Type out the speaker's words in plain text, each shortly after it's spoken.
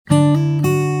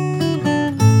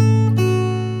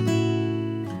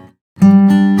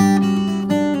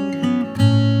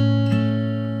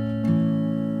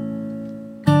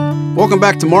Welcome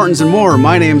back to Martins and More.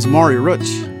 My name's Maury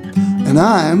Rutsch. And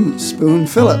I'm Spoon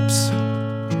Phillips.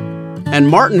 And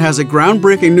Martin has a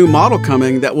groundbreaking new model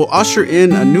coming that will usher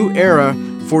in a new era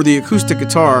for the acoustic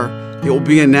guitar. It will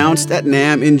be announced at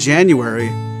NAMM in January.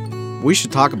 We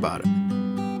should talk about it.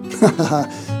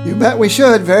 You bet we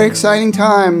should. Very exciting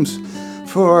times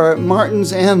for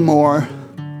Martins and More.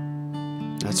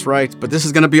 That's right. But this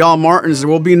is going to be all Martins. There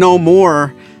will be no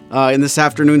more in this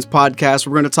afternoon's podcast.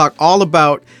 We're going to talk all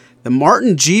about the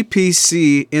Martin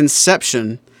GPCE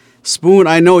Inception. Spoon,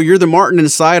 I know you're the Martin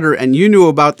insider, and you knew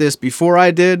about this before I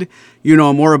did. You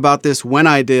know more about this when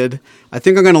I did. I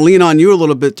think I'm going to lean on you a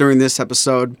little bit during this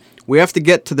episode. We have to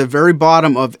get to the very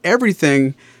bottom of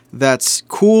everything that's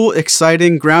cool,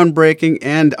 exciting, groundbreaking,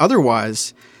 and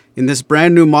otherwise in this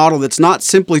brand new model that's not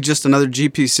simply just another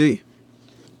GPC.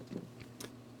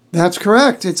 That's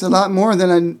correct. It's a lot more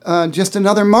than just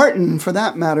another Martin, for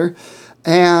that matter.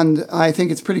 And I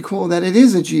think it's pretty cool that it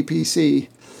is a GPC.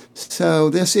 So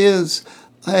this is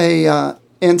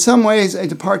in some ways, a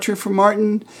departure from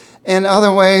Martin. In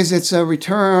other ways, it's a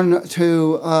return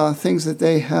to things that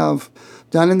they have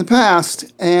done in the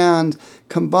past and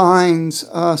combines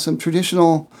some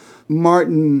traditional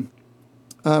Martin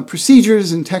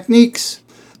procedures and techniques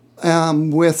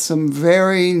with some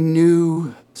very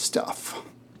new stuff.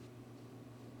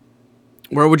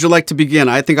 Where would you like to begin?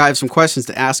 I think I have some questions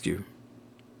to ask you.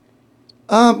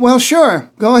 Well, sure.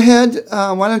 Go ahead.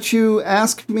 Why don't you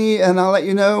ask me, and I'll let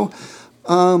you know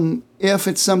if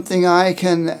it's something I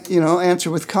can,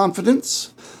 answer with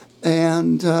confidence,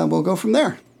 and we'll go from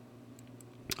there.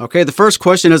 Okay, the first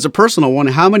question is a personal one.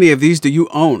 How many of these do you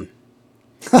own?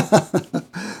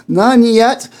 None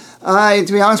yet. To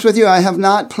be honest with you, I have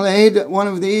not played one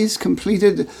of these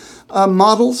completed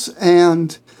models,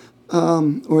 and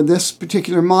or this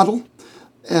particular model.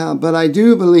 But I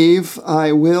do believe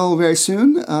I will very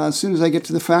soon, as soon as I get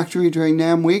to the factory during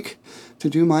NAMM week, to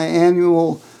do my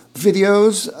annual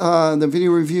videos, the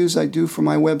video reviews I do for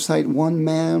my website,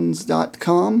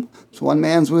 onemans.com. It's one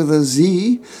man's with a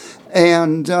Z.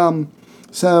 And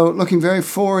so looking very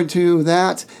forward to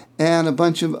that and a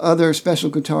bunch of other special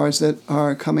guitars that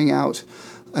are coming out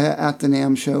at the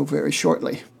NAMM show very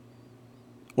shortly.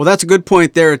 Well, that's a good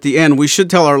point there at the end. We should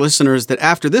tell our listeners that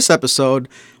after this episode,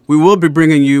 we will be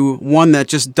bringing you one that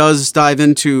just does dive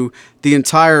into the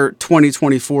entire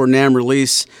 2024 NAMM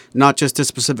release, not just a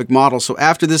specific model. So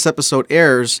after this episode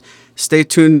airs, stay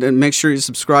tuned and make sure you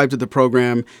subscribe to the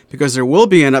program, because there will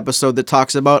be an episode that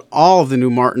talks about all of the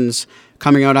new Martins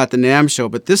coming out at the NAMM show.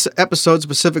 But this episode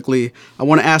specifically, I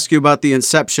want to ask you about the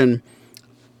Inception.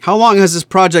 How long has this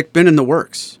project been in the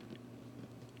works?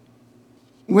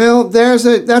 Well, that's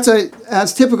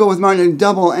as typical with Martin, a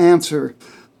double answer.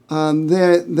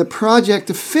 The project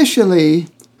officially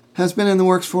has been in the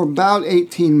works for about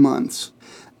 18 months.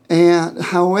 And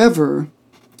however,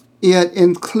 it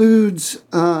includes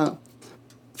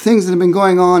things that have been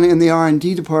going on in the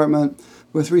R&D department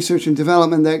with research and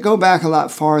development that go back a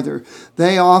lot farther.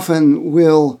 They often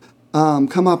will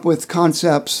come up with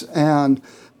concepts and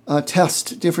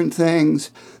test different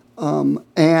things,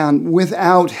 and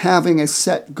without having a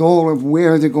set goal of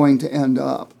where they're going to end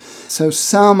up. So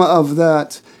some of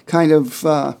that kind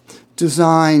of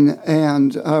design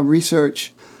and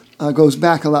research goes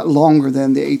back a lot longer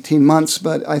than the 18 months,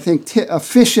 but I think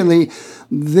officially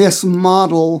this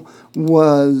model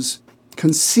was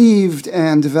conceived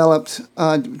and developed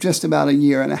just about a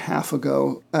year and a half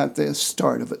ago at the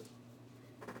start of it.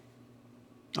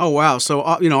 Oh, wow. So,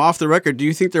 off the record, do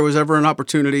you think there was ever an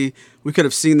opportunity we could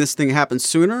have seen this thing happen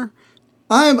sooner?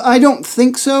 I don't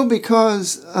think so,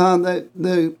 because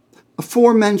the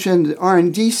aforementioned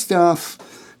R&D stuff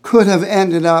could have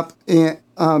ended up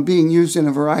being used in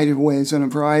a variety of ways in a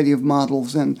variety of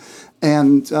models, and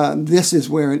this is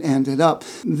where it ended up.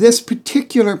 This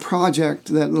particular project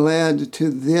that led to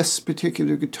this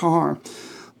particular guitar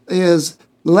is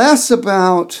less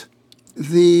about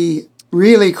the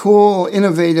really cool,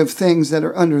 innovative things that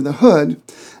are under the hood,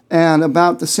 and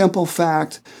about the simple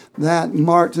fact that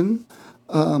Martin,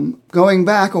 going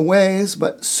back a ways,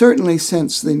 but certainly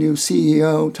since the new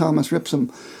CEO, Thomas Ripsom,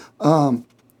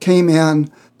 came in,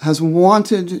 has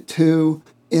wanted to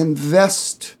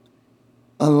invest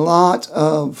a lot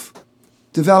of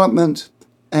development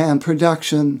and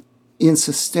production in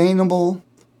sustainable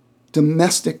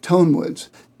domestic tone woods,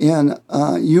 in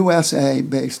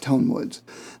USA-based tone woods.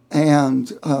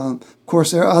 And, of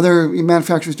course, there are other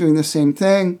manufacturers doing the same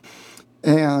thing.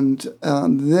 And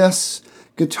this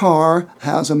guitar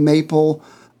has a maple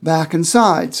back and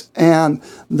sides. And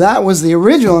that was the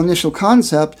original initial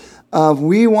concept of,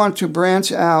 we want to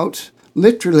branch out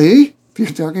literally if you're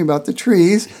talking about the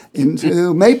trees,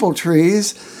 into maple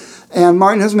trees. And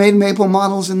Martin has made maple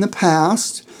models in the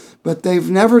past, but they've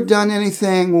never done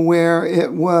anything where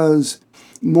it was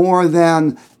more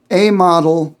than a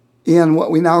model in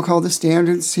what we now call the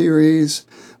standard series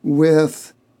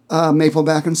with maple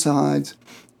back and sides,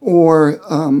 or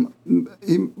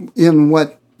in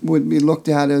what would be looked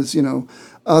at as,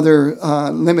 other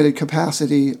limited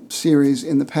capacity series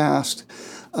in the past.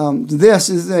 This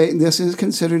is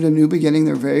considered a new beginning.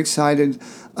 They're very excited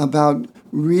about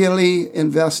really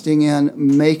investing in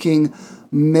making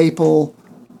maple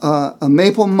a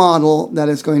maple model that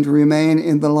is going to remain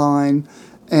in the line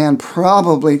and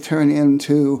probably turn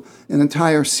into an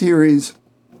entire series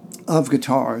of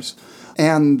guitars.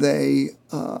 And they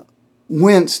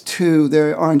went to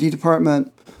their R&D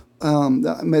department.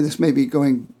 This may be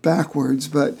going backwards,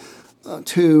 but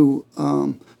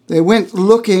they went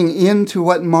looking into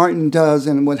what Martin does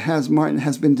and what Martin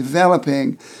has been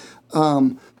developing,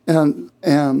 and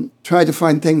tried to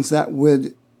find things that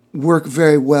would work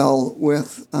very well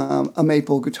with a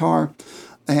maple guitar,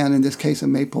 and in this case, a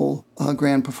maple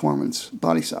Grand Performance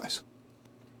body size.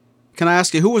 Can I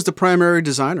ask you, who was the primary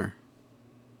designer?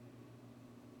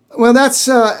 Well, that's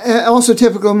also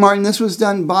typical of Martin. This was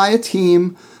done by a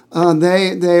team.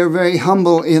 They are very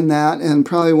humble in that, and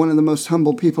probably one of the most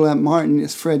humble people at Martin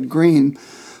is Fred Green,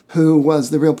 who was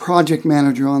the real project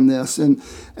manager on this. And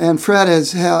Fred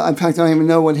has, in fact, I don't even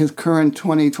know what his current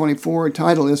 2024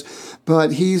 title is,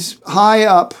 but he's high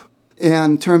up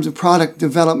in terms of product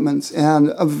development.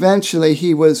 And eventually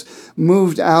he was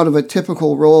moved out of a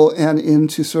typical role and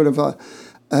into sort of a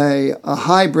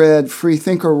hybrid free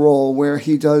thinker role where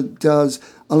he does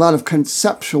a lot of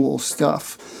conceptual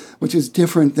stuff, which is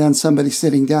different than somebody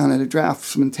sitting down at a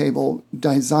draftsman table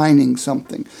designing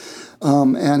something.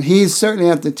 And he's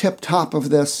certainly at the tip top of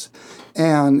this.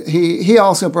 And he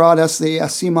also brought us the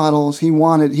SC models. He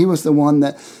was the one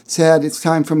that said it's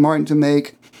time for Martin to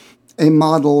make a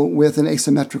model with an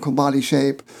asymmetrical body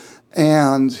shape.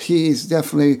 And he's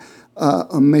definitely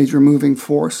a major moving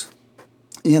force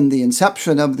in the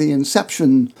inception of the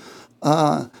Inception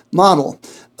model.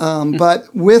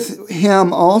 But with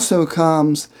him also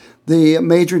comes the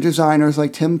major designers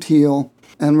like Tim Thiel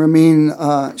and Ramin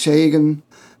Shahigan.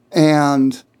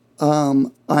 And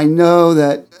I know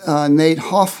that Nate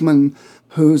Hoffman,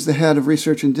 who's the head of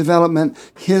research and development,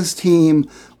 his team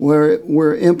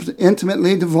were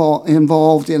intimately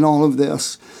involved in all of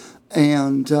this,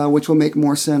 and which will make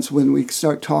more sense when we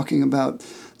start talking about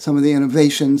some of the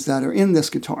innovations that are in this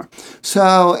guitar.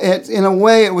 So in a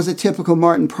way, it was a typical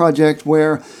Martin project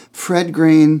where Fred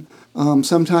Green,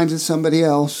 sometimes it's somebody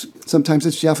else, sometimes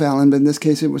it's Jeff Allen, but in this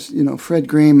case it was Fred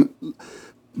Green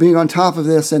being on top of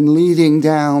this and leading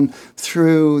down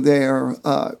through their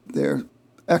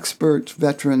expert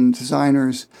veteran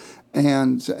designers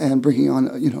and bringing on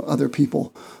other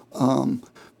people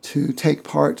to take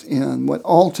part in what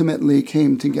ultimately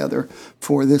came together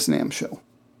for this NAMM show.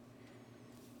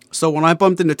 So when I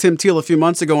bumped into Tim Thiel a few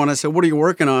months ago and I said, "What are you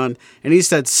working on?" and he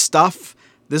said, "Stuff,"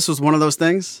 this was one of those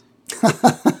things?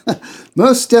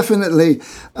 Most definitely.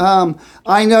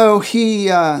 I know he,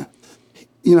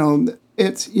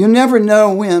 you never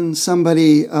know when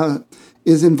somebody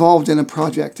is involved in a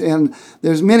project. And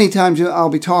there's many times I'll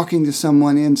be talking to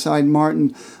someone inside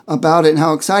Martin about it and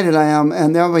how excited I am.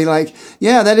 And they'll be like,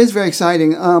 "Yeah, that is very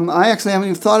exciting. I actually haven't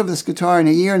even thought of this guitar in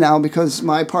a year now because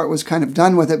my part was kind of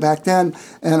done with it back then.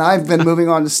 And I've been moving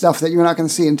on to stuff that you're not going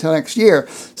to see until next year."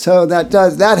 So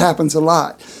that happens a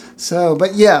lot. So,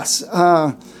 but yes,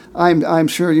 I'm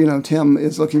sure, Tim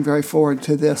is looking very forward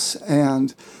to this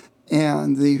and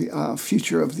the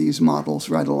future of these models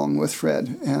right along with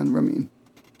Fred and Ramin.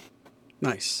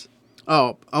 Nice.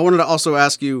 Oh, I wanted to also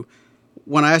ask you,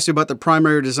 when I asked you about the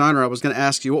primary designer, I was going to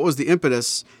ask you, what was the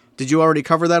impetus? Did you already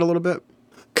cover that a little bit?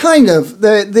 Kind of.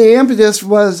 The impetus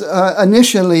was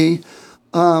initially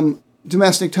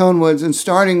domestic tone woods and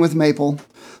starting with maple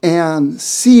and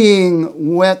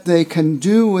seeing what they can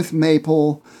do with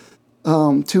maple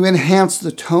to enhance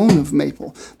the tone of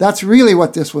maple. That's really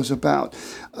what this was about.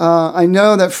 I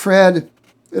know that Fred,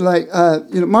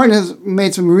 Martin has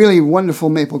made some really wonderful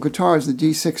maple guitars, the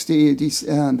D60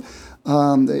 and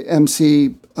the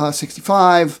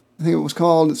MC65, I think it was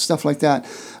called, stuff like that.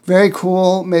 Very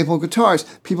cool maple guitars.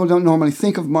 People don't normally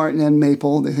think of Martin and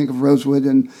maple. They think of rosewood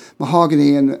and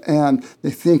mahogany, and they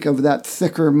think of that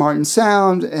thicker Martin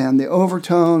sound and the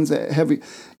overtones, the heavy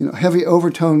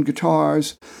overtoned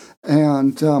guitars.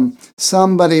 And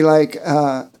somebody like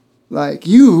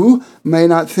you may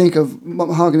not think of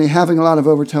mahogany having a lot of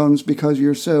overtones because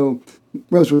you're so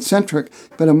rosewood-centric,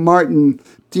 but a Martin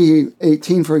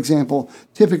D18, for example,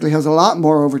 typically has a lot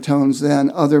more overtones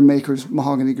than other makers'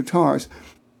 mahogany guitars.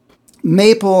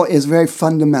 Maple is very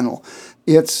fundamental.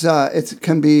 It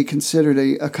can be considered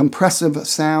a compressive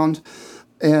sound.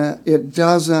 It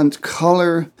doesn't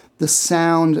color the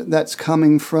sound that's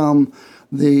coming from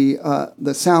the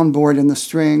soundboard and the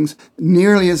strings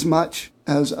nearly as much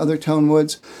as other tone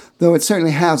woods, though it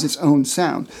certainly has its own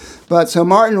sound. But so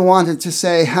Martin wanted to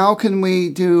say, how can we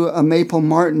do a maple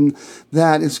Martin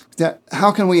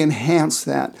how can we enhance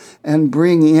that and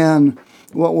bring in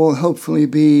what will hopefully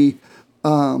be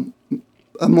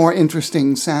a more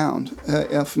interesting sound,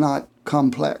 if not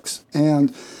complex.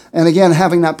 And again,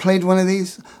 having not played one of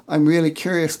these, I'm really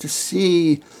curious to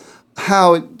see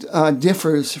how it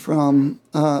differs from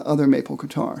other maple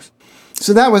guitars.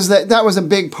 So that was a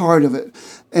big part of it,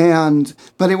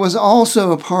 but it was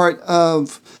also a part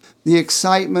of the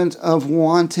excitement of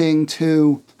wanting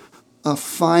to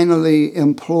finally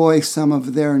employ some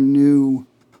of their new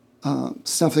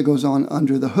stuff that goes on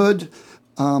under the hood,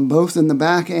 both in the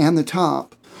back and the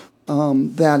top.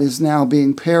 That is now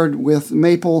being paired with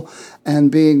maple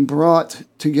and being brought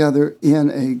together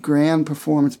in a grand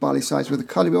performance body size with a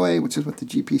cutaway, which is what the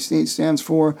GPCE stands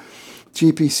for.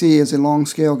 GPC is a long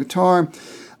scale guitar.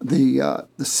 The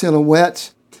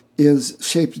silhouette is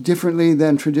shaped differently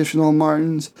than traditional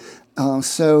Martins,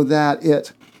 so that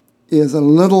it is a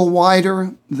little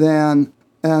wider than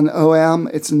an OM.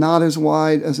 It's not as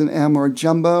wide as an M or a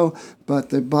jumbo, but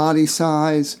the body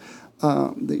size,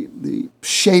 the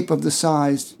shape of the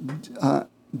size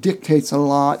dictates a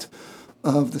lot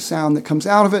of the sound that comes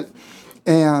out of it.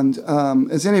 And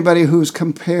as anybody who's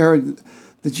compared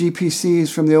the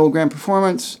GPCs from the old Grand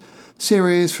Performance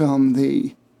series, from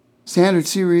the Standard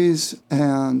series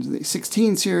and the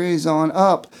 16 series on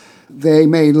up, they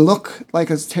may look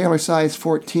like a Taylor size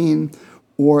 14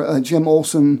 or a Jim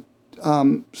Olsen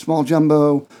small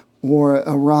jumbo or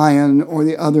a Ryan or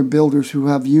the other builders who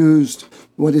have used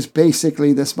what is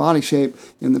basically this body shape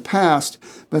in the past,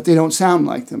 but they don't sound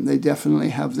like them. They definitely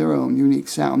have their own unique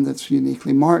sound that's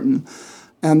uniquely Martin.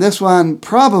 And this one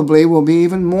probably will be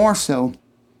even more so.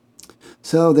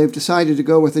 So they've decided to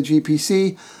go with a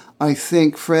GPC. I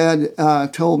think Fred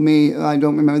told me, I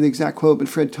don't remember the exact quote, but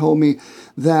Fred told me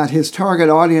that his target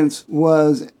audience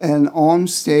was an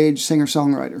on-stage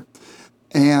singer-songwriter.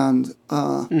 And,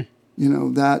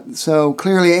 so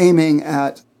clearly aiming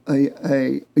at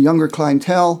a younger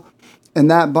clientele, and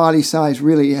that body size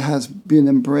really has been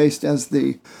embraced as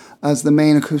the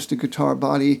main acoustic guitar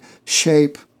body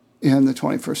shape in the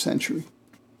 21st century.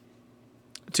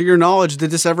 To your knowledge,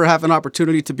 did this ever have an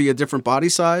opportunity to be a different body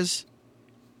size?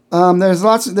 There's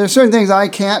certain things I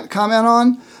can't comment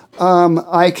on.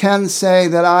 I can say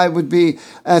that I would be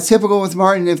typical with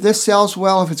Martin. If this sells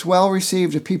well, if it's well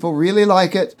received, if people really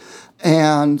like it,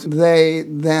 and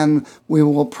then we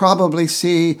will probably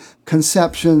see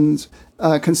Conception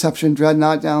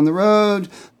Dreadnought down the road,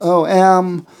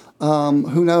 OM,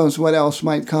 who knows what else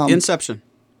might come.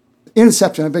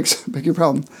 Inception, I beg your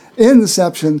problem.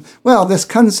 Inception. Well, this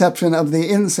conception of the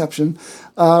Inception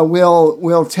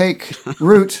will take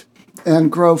root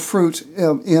and grow fruit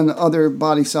in other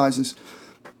body sizes,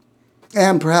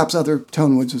 and perhaps other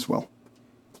tone woods as well.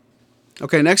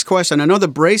 Okay, next question. I know the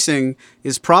bracing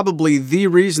is probably the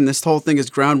reason this whole thing is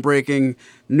groundbreaking,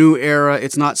 new era.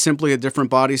 It's not simply a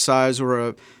different body size or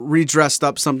a redressed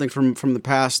up something from the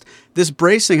past. This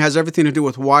bracing has everything to do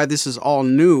with why this is all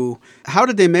new. How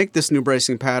did they make this new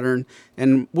bracing pattern,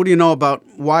 and what do you know about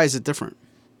why is it different?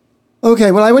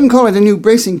 Okay, well, I wouldn't call it a new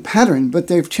bracing pattern, but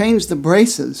they've changed the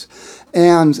braces.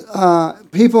 And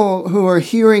people who are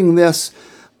hearing this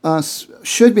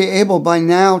should be able by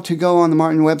now to go on the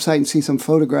Martin website and see some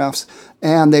photographs.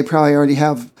 And they probably already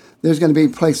have, there's going to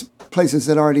be places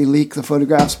that already leak the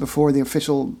photographs before the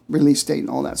official release date and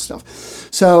all that stuff.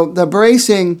 So the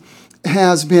bracing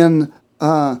has been,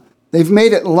 they've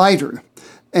made it lighter.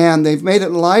 And they've made it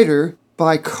lighter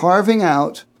by carving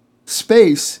out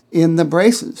space in the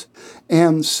braces.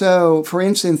 And so, for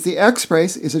instance, the X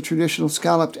brace is a traditional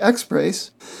scalloped X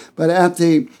brace, but at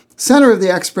the center of the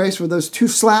X brace, where those two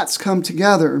slats come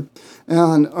together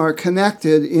and are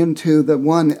connected into the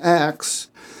one X,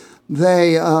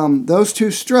 those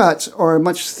two struts are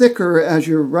much thicker as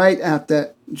you're right at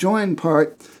that join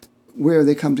part where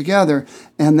they come together,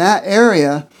 and that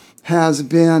area has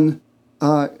been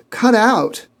cut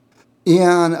out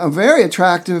in a very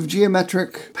attractive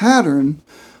geometric pattern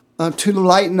to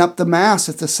lighten up the mass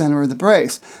at the center of the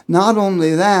brace. Not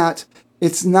only that,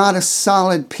 it's not a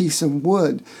solid piece of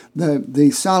wood.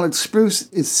 The solid spruce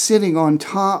is sitting on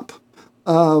top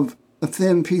of a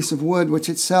thin piece of wood, which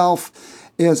itself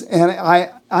is, and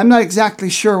I'm not exactly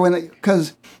sure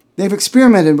because they've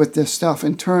experimented with this stuff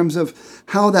in terms of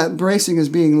how that bracing is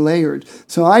being layered.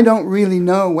 So I don't really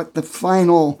know what the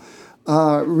final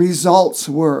results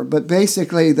were, but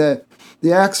basically the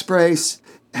X-brace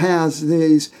has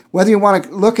these, whether you want to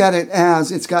look at it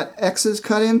as it's got X's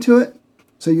cut into it,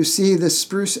 so you see the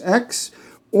spruce X,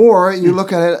 or you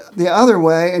look at it the other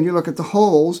way and you look at the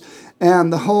holes,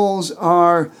 and the holes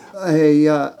are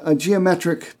a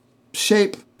geometric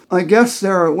shape. I guess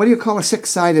they're, what do you call a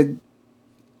six-sided?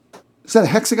 Is that a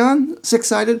hexagon?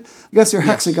 Six-sided? I guess they're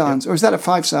hexagons. Yes, yeah. Or is that a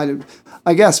five-sided?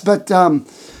 I guess, but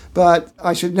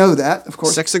I should know that, of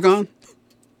course. Sexagon?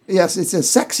 Yes, it's a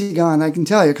sexagon, I can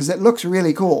tell you, because it looks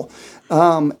really cool.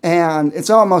 And it's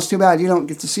almost too bad you don't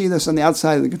get to see this on the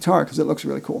outside of the guitar because it looks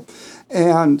really cool.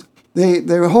 And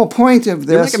the whole point of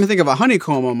this... You're making me think of a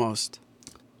honeycomb almost.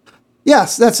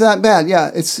 Yes, that's not bad. Yeah,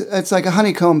 it's like a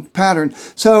honeycomb pattern.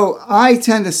 So I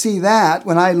tend to see that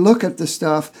when I look at the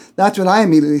stuff. That's what I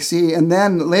immediately see. And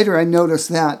then later I notice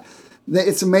that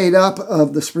it's made up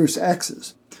of the spruce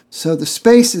X's. So the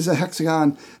space is a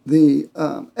hexagon. The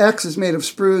X is made of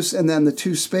spruce, and then the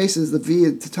two spaces, the V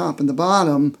at the top and the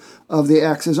bottom of the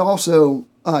X, is also,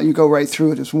 you go right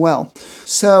through it as well.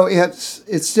 So it's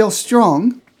still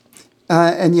strong,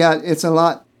 and yet it's a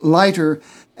lot lighter.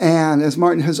 And as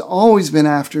Martin has always been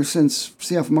after since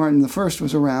C.F. Martin I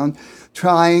was around,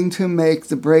 trying to make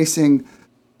the bracing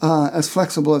as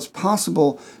flexible as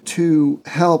possible to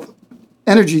help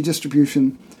energy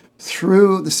distribution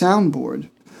through the soundboard.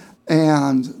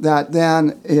 And that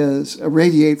then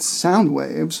irradiates sound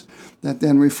waves that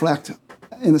then reflect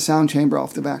in the sound chamber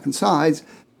off the back and sides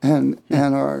and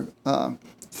are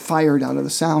fired out of the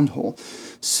sound hole.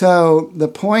 So the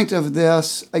point of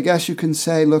this, I guess you can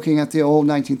say, looking at the old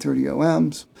 1930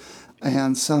 OMs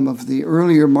and some of the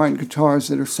earlier Martin guitars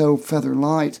that are so feather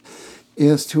light,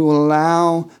 is to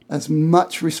allow as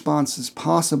much response as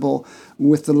possible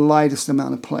with the lightest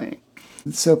amount of playing.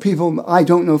 So people, I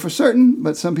don't know for certain,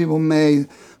 but some people may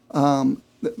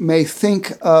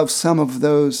think of some of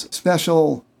those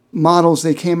special models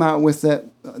they came out with that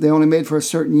they only made for a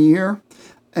certain year,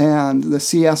 and the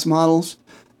CS models,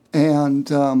 and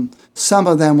some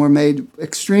of them were made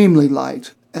extremely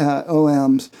light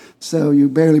OMs, so you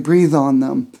barely breathe on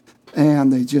them,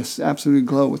 and they just absolutely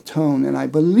glow with tone. And I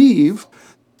believe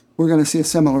we're going to see a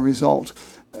similar result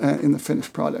in the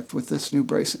finished product with this new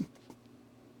bracing.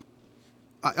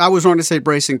 I was wrong to say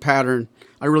bracing pattern.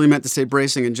 I really meant to say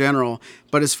bracing in general.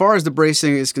 But as far as the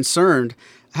bracing is concerned,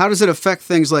 how does it affect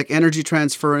things like energy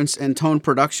transference and tone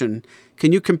production?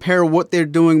 Can you compare what they're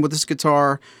doing with this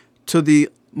guitar to the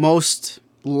most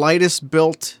lightest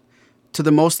built, to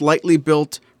the most lightly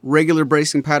built regular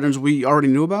bracing patterns we already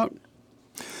knew about?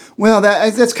 Well,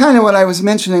 that's kind of what I was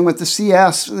mentioning with the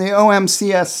CS, the OM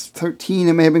CS 13,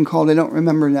 it may have been called, I don't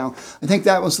remember now. I think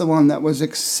that was the one that was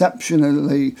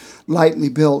exceptionally lightly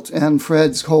built, and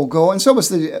Fred's whole goal, and so was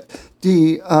the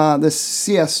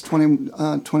CS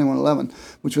 2111,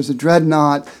 which was a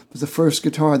Dreadnought, was the first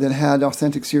guitar that had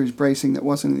Authentic Series bracing that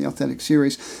wasn't in the Authentic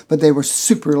Series, but they were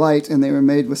super light, and they were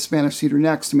made with Spanish cedar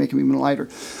necks to make them even lighter.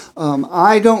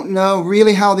 I don't know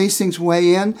really how these things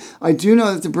weigh in. I do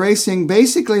know that the bracing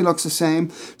basically looks the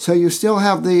same, so you still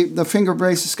have the finger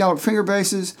braces, scalloped finger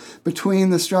braces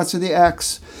between the struts of the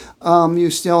X. You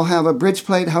still have a bridge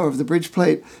plate, however the bridge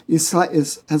plate has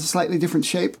a slightly different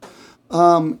shape.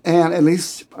 And at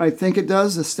least I think it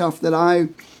does. The stuff that I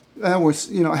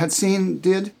had seen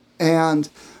did. And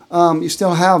you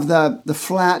still have the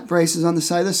flat braces on the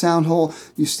side of the sound hole.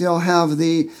 You still have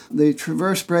the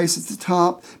traverse brace at the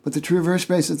top, but the traverse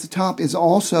brace at the top is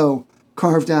also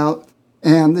carved out.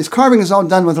 And this carving is all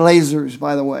done with lasers,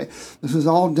 by the way. This is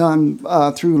all done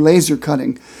through laser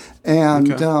cutting.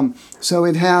 And okay. So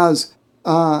it has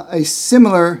a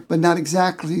similar, but not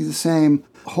exactly the same,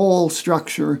 hole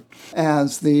structure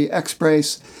as the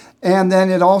X-brace, and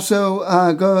then it also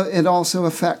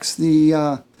affects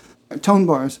the tone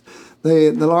bars,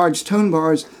 the large tone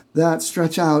bars that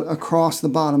stretch out across the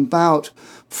bottom bout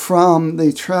from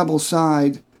the treble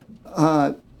side.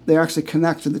 They actually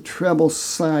connect to the treble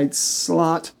side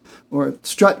slot or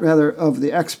strut rather of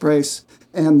the X-brace,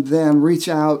 and then reach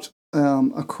out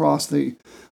across the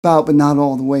bout, but not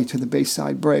all the way to the bass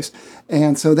side brace.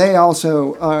 And so they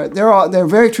also they're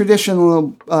very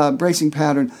traditional bracing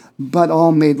pattern, but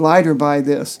all made lighter by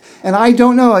this. And I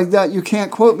don't know, you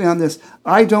can't quote me on this.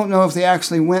 I don't know if they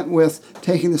actually went with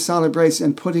taking the solid brace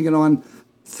and putting it on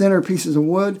thinner pieces of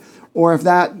wood, or if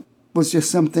that was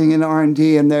just something in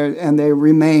R&D and they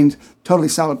remained totally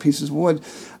solid pieces of wood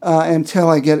until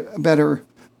I get a better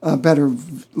a better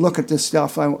look at this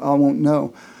stuff, I won't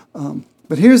know.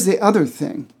 But here's the other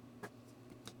thing.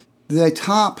 The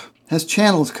top has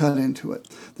channels cut into it.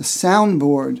 The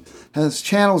soundboard has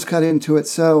channels cut into it.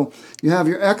 So you have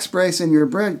your X brace and your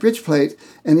bridge plate,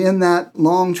 and in that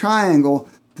long triangle,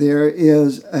 there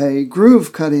is a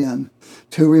groove cut in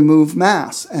to remove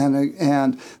mass.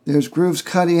 And there's grooves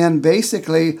cut in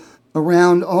basically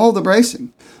around all the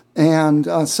bracing. And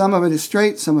some of it is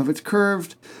straight, some of it's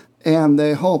curved. And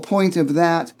the whole point of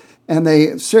that, and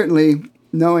they certainly,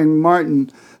 knowing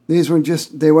Martin,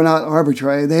 they were not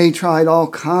arbitrary. They tried all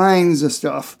kinds of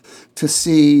stuff to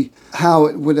see how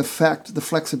it would affect the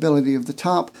flexibility of the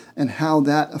top and how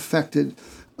that affected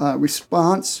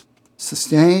response,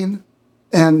 sustain,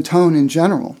 and tone in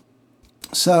general.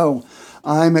 So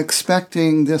I'm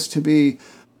expecting this to be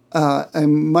a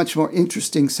much more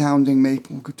interesting sounding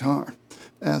maple guitar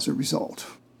as a result.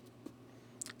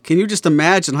 Can you just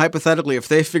imagine, hypothetically, if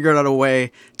they figured out a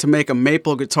way to make a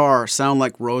maple guitar sound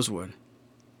like rosewood?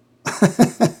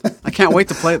 I can't wait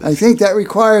to play this. I think that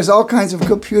requires all kinds of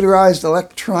computerized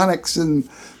electronics and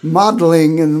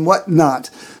modeling and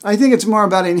whatnot. I think it's more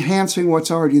about enhancing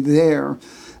what's already there.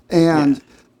 And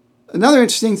another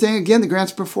interesting thing, again, the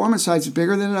Grant's performance side is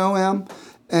bigger than an OM,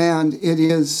 and it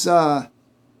is, and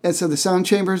so the sound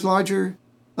chamber is larger.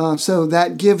 So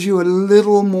that gives you a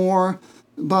little more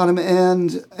bottom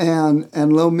end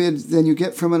and low mid than you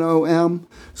get from an OM.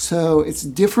 So it's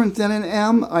different than an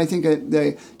M. I think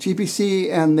the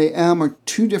GPC and the M are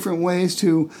two different ways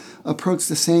to approach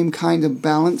the same kind of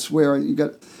balance where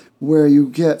you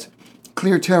get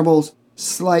clear trebles,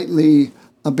 slightly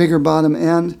a bigger bottom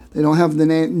end. They don't have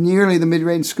nearly the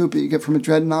mid-range scoop that you get from a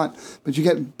Dreadnought, but you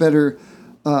get better,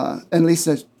 at least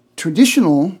a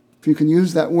traditional, if you can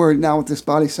use that word now with this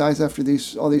body size after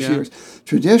all these years.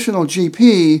 Traditional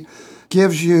GP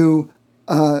gives you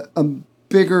a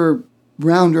bigger,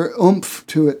 rounder oomph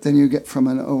to it than you get from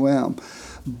an OM.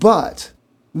 But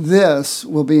this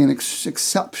will be an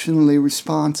exceptionally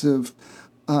responsive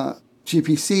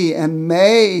GPC, and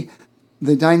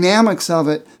the dynamics of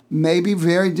it may be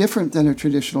very different than a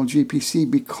traditional GPC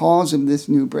because of this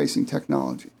new bracing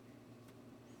technology.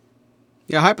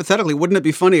 Yeah, hypothetically, wouldn't it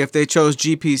be funny if they chose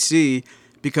GPC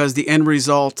because the end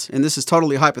result, and this is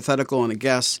totally hypothetical and a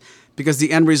guess, because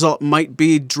the end result might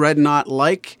be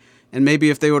Dreadnought-like, and maybe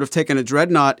if they would have taken a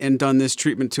Dreadnought and done this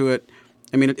treatment to it,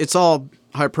 I mean, it's all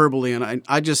hyperbole, and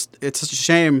it's such a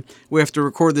shame we have to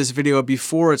record this video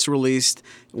before it's released,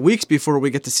 weeks before we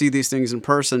get to see these things in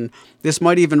person. This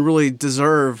might even really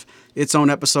deserve its own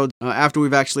episode after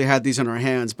we've actually had these in our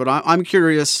hands. But I'm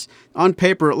curious, on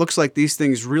paper, it looks like these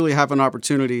things really have an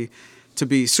opportunity to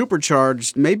be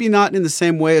supercharged, maybe not in the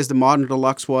same way as the Modern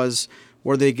Deluxe was,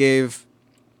 where they gave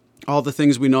all the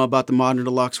things we know about the Modern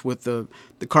Deluxe with the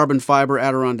carbon fiber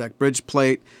Adirondack bridge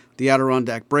plate, the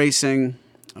Adirondack bracing,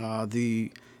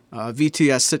 the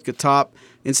VTS Sitka top.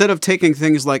 Instead of taking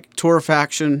things like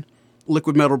torrefaction,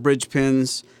 liquid metal bridge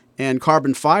pins, and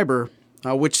carbon fiber,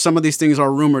 which some of these things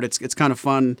are rumored, it's kind of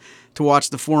fun to watch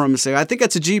the forum and say, I think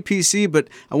that's a GPC, but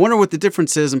I wonder what the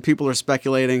difference is, and people are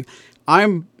speculating.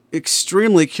 I'm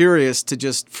extremely curious to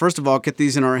just, first of all, get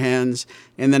these in our hands,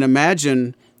 and then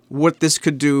imagine what this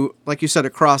could do, like you said,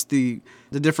 across the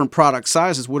different product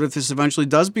sizes. What if this eventually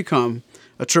does become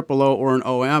a triple O or an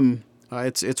OM?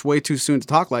 It's way too soon to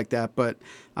talk like that, but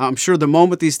I'm sure the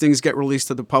moment these things get released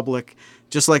to the public,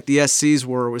 just like the SCs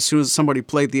were, as soon as somebody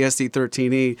played the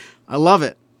SD13E, I love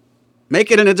it. Make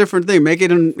it in a different thing. Make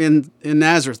it in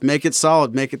Nazareth. Make it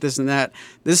solid. Make it this and that.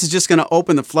 This is just going to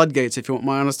open the floodgates, if you want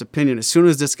my honest opinion. As soon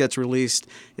as this gets released,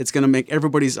 it's going to make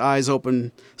everybody's eyes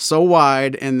open so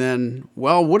wide, and then,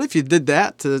 well, what if you did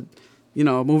that to,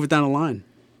 move it down the line?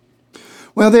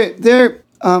 Well,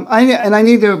 I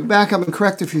need to back up and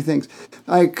correct a few things,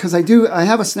 because I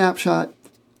have a snapshot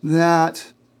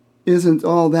that isn't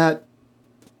all that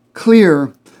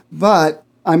clear, but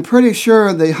I'm pretty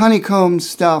sure the honeycomb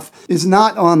stuff is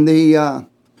not on the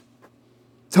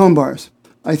tone bars.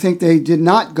 I think they did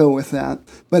not go with that,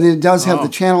 but it does have the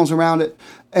channels around it,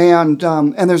 and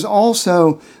there's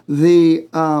also the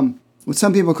what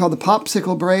some people call the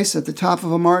popsicle brace at the top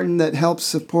of a Martin that helps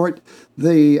support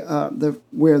the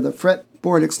where the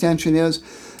fretboard extension is.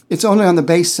 It's only on the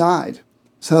bass side,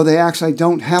 so they actually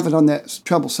don't have it on that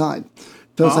treble side.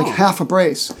 So it's like half a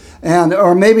brace,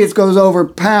 or maybe it goes over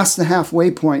past the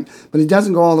halfway point, but it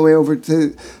doesn't go all the way over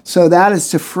to. So that is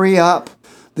to free up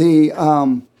the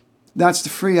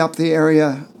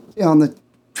area on the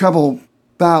treble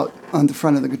bout on the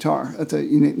front of the guitar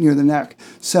near the neck.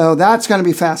 So that's going to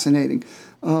be fascinating.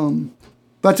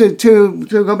 But to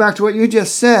go back to what you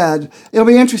just said, it'll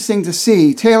be interesting to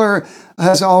see. Taylor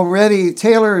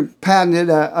patented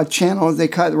a channel they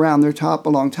cut around their top a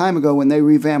long time ago when they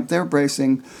revamped their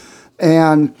bracing.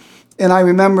 And I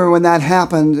remember when that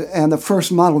happened, and the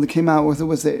first model that came out with it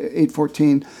was the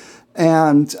 814.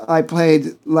 And I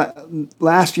played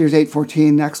last year's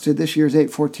 814 next to this year's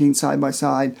 814 side by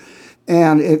side.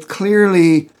 And it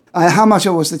clearly... how much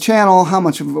of it was the channel, how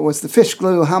much of it was the fish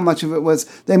glue, how much of it was...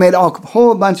 They made a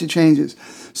whole bunch of changes.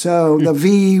 So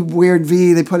the weird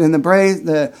V they put in the brace,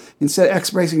 instead of X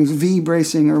bracing, it's V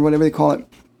bracing or whatever they call it,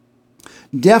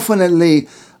 definitely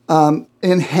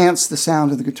enhanced the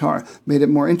sound of the guitar. Made it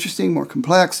more interesting, more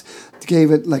complex.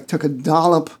 Took a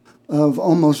dollop of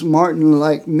almost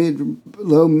Martin-like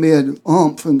low mid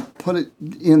oomph and put it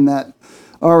in that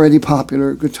already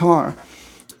popular guitar.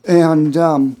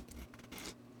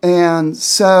 And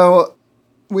so,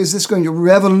 is this going to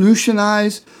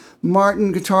revolutionize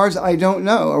Martin guitars? I don't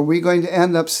know. Are we going to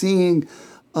end up seeing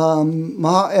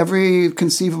every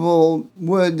conceivable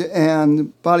wood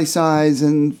and body size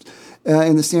and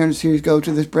in the standard series go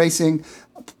to this bracing?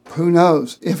 Who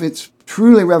knows? If it's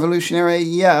truly revolutionary,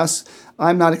 yes.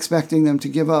 I'm not expecting them to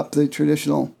give up the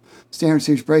traditional standard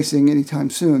series bracing anytime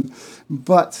soon.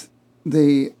 But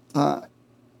the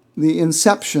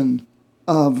inception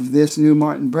of this new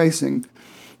Martin bracing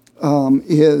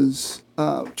is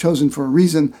chosen for a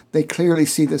reason. They clearly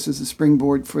see this as a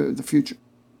springboard for the future.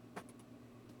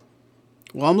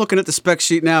 Well, I'm looking at the spec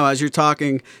sheet now as you're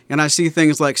talking, and I see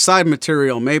things like side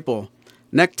material, maple,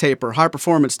 neck taper, high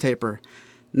performance taper.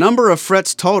 Number of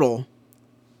frets total,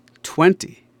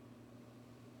 20.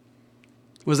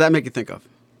 What does that make you think of?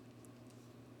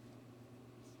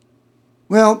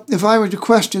 Well, if I were to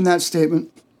question that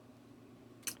statement,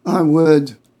 I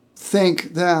would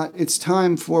think that it's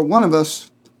time for one of us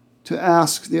to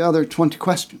ask the other 20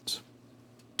 questions.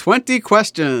 20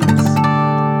 questions.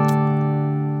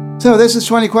 So this is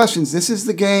 20 questions. This is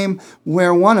the game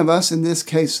where one of us, in this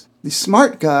case, the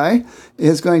smart guy,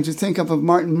 is going to think up a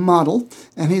Martin model,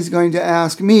 and he's going to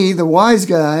ask me, the wise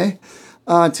guy,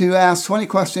 to ask 20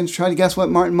 questions, try to guess what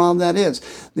Martin model that is.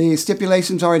 The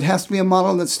stipulations are it has to be a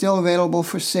model that's still available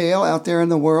for sale out there in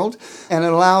the world, and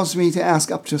it allows me to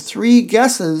ask up to 3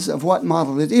 guesses of what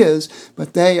model it is,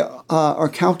 but they are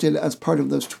counted as part of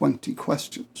those 20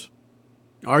 questions.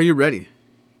 Are you ready?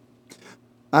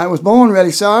 I was born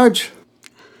ready, Sarge.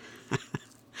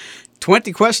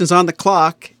 20 questions on the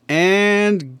clock,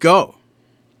 and go.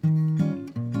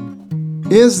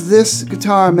 Is this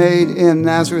guitar made in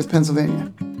Nazareth,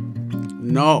 Pennsylvania?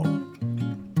 No.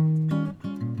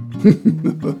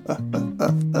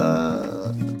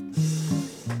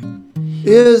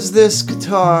 Is this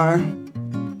guitar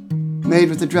made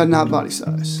with the dreadnought body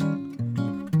size?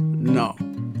 No.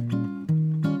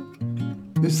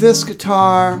 Is this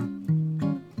guitar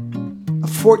a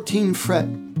 14 fret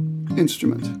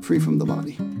instrument free from the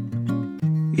body?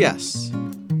 Yes.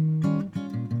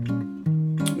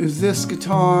 Is this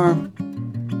guitar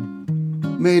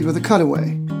made with a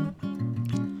cutaway?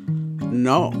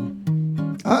 No.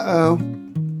 Uh-oh.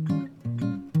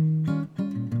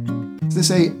 Is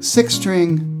this a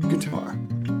 6-string guitar?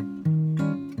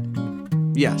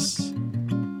 Yes.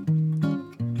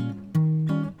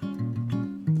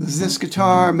 Is this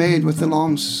guitar made with the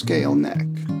long scale neck?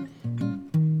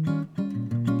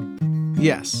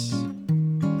 Yes.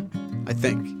 I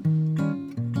think.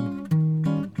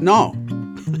 No.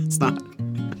 It's not.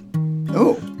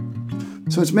 Oh.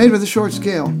 So it's made with a short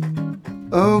scale.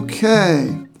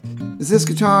 Okay. Is this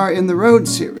guitar in the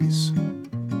Rhodes series?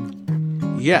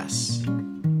 Yes.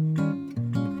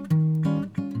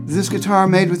 Is this guitar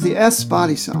made with the S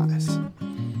body size?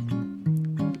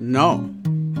 No.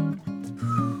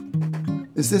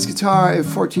 Is this guitar a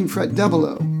 14 fret double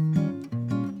O?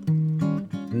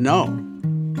 No.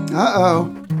 Uh-oh.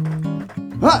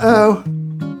 Uh-oh.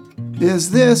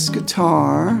 Is this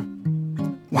guitar...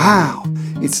 Wow.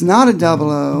 It's not a double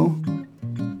O.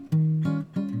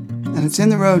 And it's in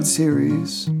the Rhodes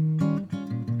series.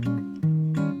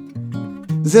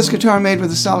 Is this guitar made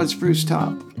with a solid spruce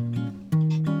top?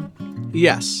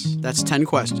 Yes. That's 10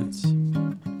 questions.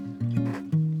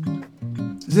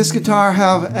 Does this guitar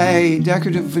have a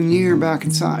decorative veneer back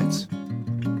and sides?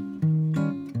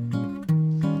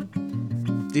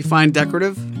 Define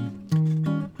decorative?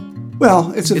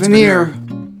 Well, it's veneer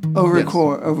over Yes. a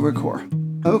core.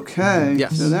 Okay.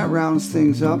 Yes. So that rounds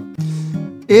things up.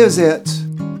 Is it...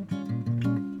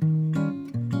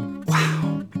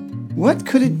 Wow. What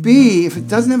could it be if it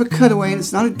doesn't have a cutaway and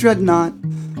it's not a dreadnought?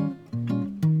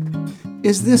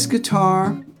 Is this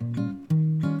guitar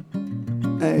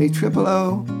a triple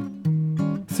O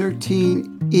 3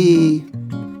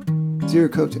 13E zero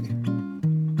cote.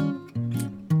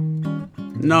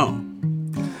 No.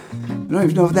 I don't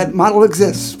even know if that model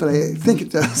exists, but I think it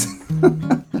does.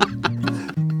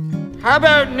 How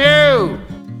about new?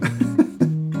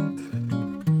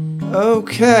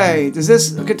 Okay. Does this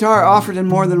guitar offered in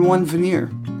more than one veneer?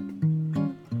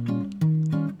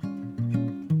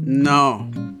 No.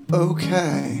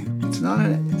 Okay. It's not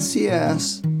a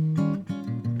CS.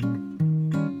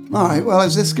 All right. Well,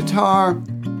 is this guitar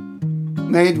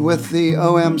made with the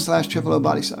OM/000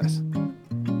 body size?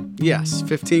 Yes.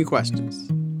 15 questions.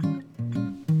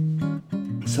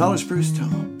 Solid spruce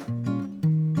tone.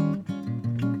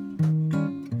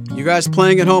 You guys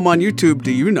playing at home on YouTube,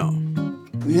 do you know?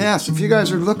 Yes, if you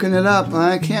guys are looking it up,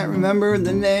 I can't remember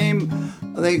the name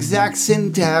of the exact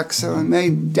syntax, so I may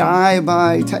die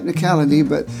by technicality,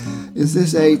 but is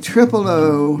this a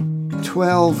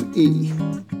 00012E?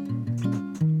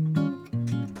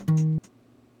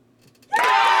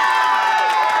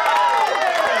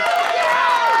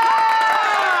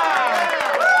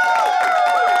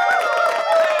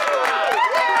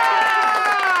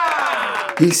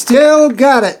 He still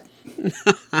got it.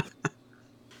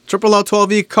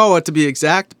 00012E Koa to be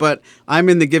exact, but I'm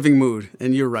in the giving mood,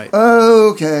 and you're right.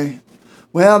 Okay.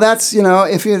 Well, that's,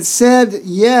 if you had said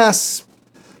yes,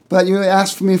 but you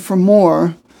asked me for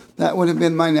more, that would have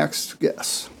been my next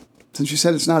guess. Since you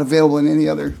said it's not available in any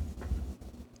other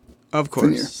Of course.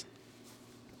 veneer.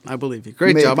 I believe you.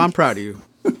 Great Maybe. job. I'm proud of you.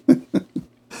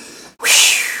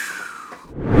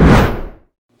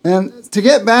 And to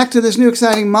get back to this new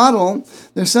exciting model,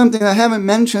 there's something I haven't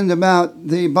mentioned about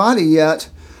the body yet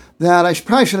that I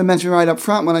probably should have mentioned right up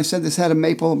front when I said this had a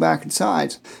maple back and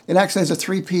sides. It actually has a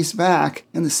three-piece back,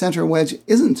 and the center wedge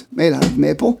isn't made out of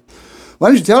maple. Why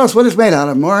don't you tell us what it's made out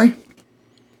of, Maury?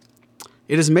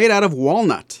 It is made out of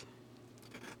walnut.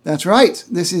 That's right.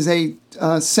 This is a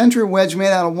center wedge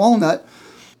made out of walnut,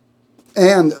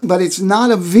 but it's not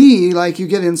a V like you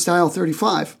get in Style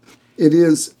 35.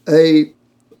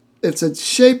 It's a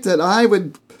shape that I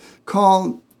would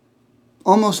call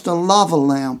almost a lava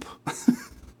lamp.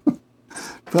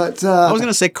 But I was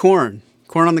going to say corn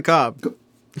on the cob.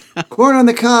 corn on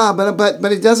the cob,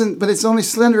 but it doesn't. But it's only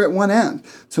slender at one end,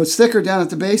 so it's thicker down at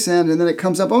the base end, and then it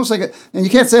comes up almost like and you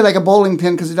can't say like a bowling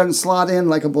pin because it doesn't slot in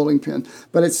like a bowling pin.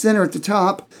 But it's thinner at the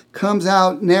top, comes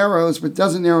out, narrows, but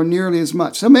doesn't narrow nearly as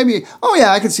much. So maybe,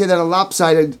 I could see that a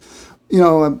lopsided,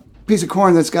 a piece of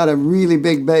corn that's got a really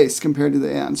big base compared to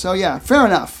the end. So yeah, fair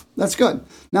enough. That's good.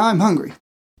 Now I'm hungry.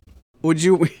 Would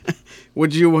you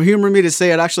humor me to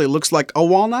say it actually looks like a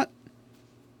walnut?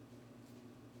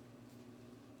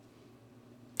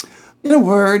 In a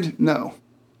word, no.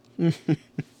 It's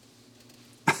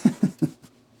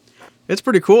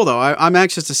pretty cool though. I'm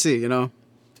anxious to see,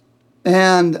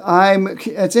 And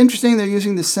it's interesting they're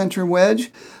using the center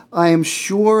wedge. I am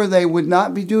sure they would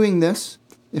not be doing this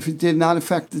if it did not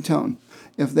affect the tone.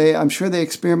 I'm sure they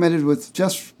experimented with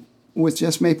just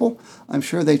maple. I'm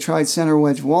sure they tried center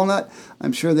wedge walnut.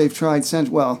 I'm sure they've tried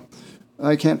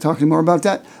I can't talk anymore about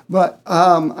that. But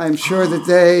I'm sure that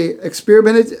they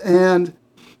experimented and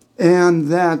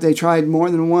that they tried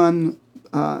more than one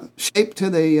shape to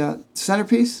the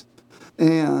centerpiece.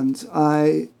 And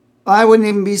I wouldn't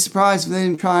even be surprised if they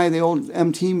didn't try the old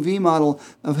MTV model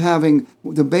of having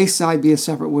the bass side be a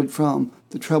separate wood from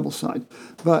the treble side.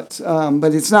 But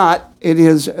it's not. It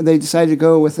is. They decided to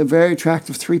go with a very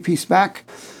attractive three-piece back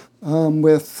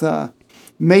with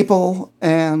maple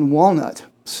and walnut.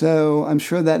 So I'm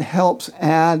sure that helps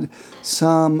add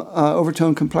some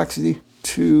overtone complexity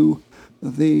to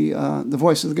the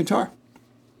voice of the guitar.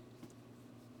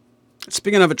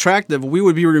 Speaking of attractive, we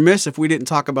would be remiss if we didn't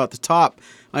talk about the top.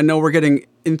 I know we're getting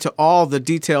into all the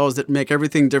details that make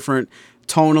everything different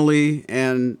tonally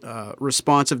and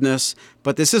responsiveness,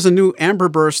 but this is a new amber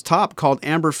burst top called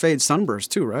Amber Fade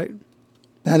Sunburst too, right?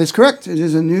 That is correct. It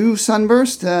is a new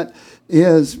sunburst that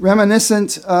is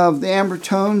reminiscent of the amber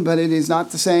tone, but it is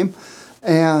not the same.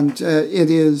 And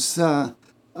it is, I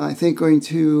think, going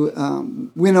to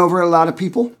win over a lot of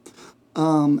people.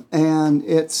 And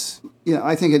it's,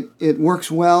 I think it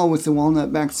works well with the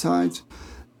walnut back sides.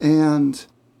 And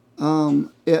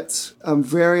it's a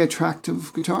very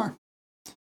attractive guitar.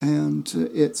 And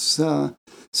it's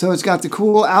got the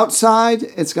cool outside,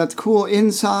 it's got the cool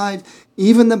inside.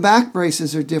 Even the back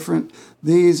braces are different.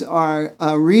 These are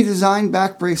redesigned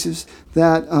back braces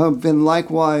that have been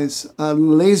likewise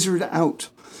lasered out.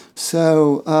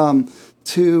 So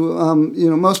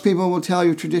most people will tell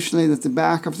you traditionally that the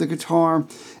back of the guitar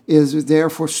is there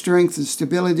for strength and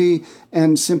stability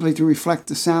and simply to reflect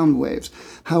the sound waves.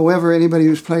 However, anybody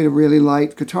who's played a really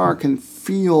light guitar can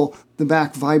feel the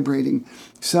back vibrating.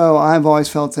 So I've always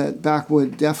felt that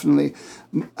backwood definitely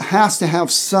has to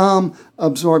have some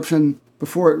absorption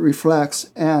before it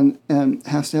reflects and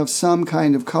has to have some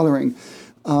kind of coloring.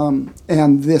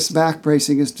 And this back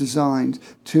bracing is designed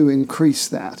to increase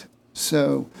that.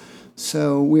 So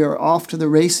we are off to the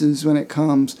races when it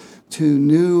comes to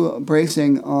new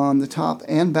bracing on the top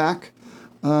and back.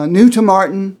 New to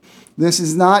Martin. This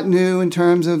is not new in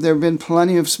terms of there have been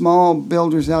plenty of small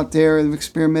builders out there that have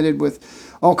experimented with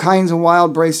all kinds of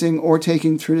wild bracing or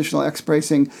taking traditional X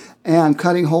bracing and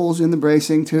cutting holes in the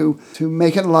bracing to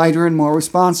make it lighter and more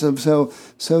responsive. So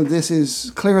this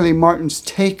is clearly Martin's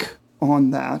take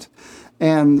on that.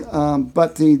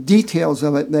 But the details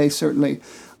of it, they certainly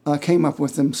came up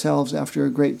with themselves after a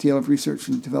great deal of research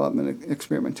and development and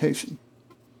experimentation.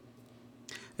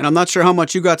 And I'm not sure how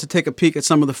much you got to take a peek at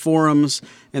some of the forums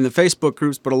and the Facebook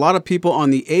groups, but a lot of people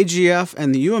on the AGF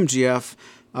and the UMGF,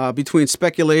 between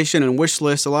speculation and wish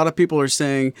lists, a lot of people are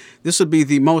saying this would be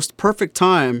the most perfect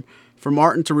time for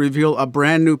Martin to reveal a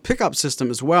brand new pickup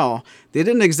system as well. They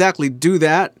didn't exactly do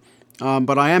that,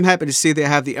 but I am happy to see they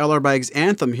have the Ellerbags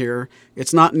Anthem here.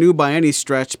 It's not new by any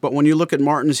stretch, but when you look at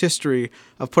Martin's history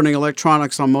of putting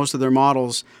electronics on most of their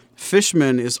models,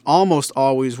 Fishman is almost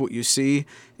always what you see.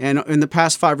 And in the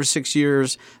past 5 or 6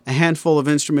 years, a handful of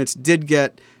instruments did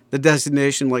get the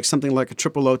designation, like something like a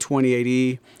OO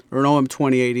 28E or an OM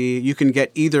 28E. You can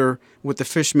get either with the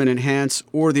Fishman Enhance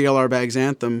or the Ellerbags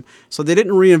Anthem. So they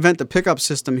didn't reinvent the pickup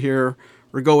system here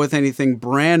or go with anything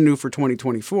brand new for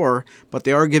 2024, but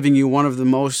they are giving you one of the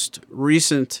most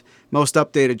recent, most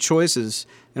updated choices.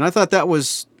 And I thought that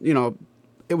was,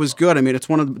 it was good. I mean, it's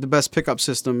one of the best pickup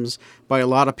systems by a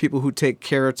lot of people who take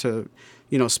care to,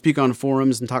 speak on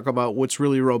forums and talk about what's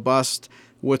really robust,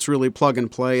 what's really plug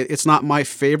and play. It's not my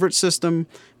favorite system,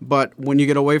 but when you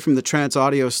get away from the trance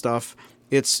audio stuff,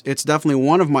 it's definitely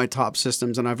one of my top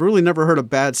systems, and I've really never heard a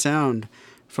bad sound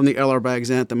from the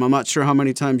Ellerbags Anthem. I'm not sure how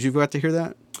many times you've got to hear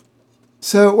that.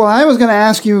 So, well, I was going to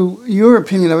ask you your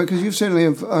opinion of it because you certainly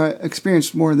have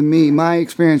experienced more than me. My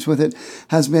experience with it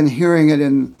has been hearing it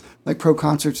in like pro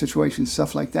concert situations,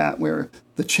 stuff like that, where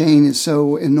the chain is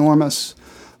so enormous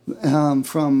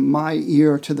from my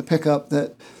ear to the pickup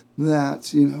that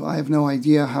I have no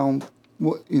idea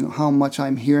how much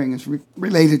I'm hearing is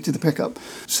related to the pickup.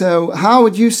 So, how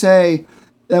would you say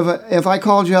if I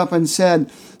called you up and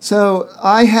said, so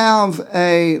I have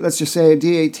let's just say a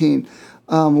D18.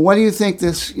 What do you think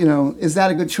this, is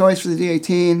that a good choice for the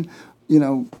D18?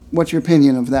 What's your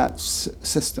opinion of that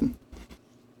system?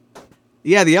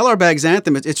 Yeah, the Ellerbags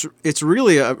Anthem, it's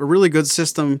really a really good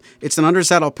system. It's an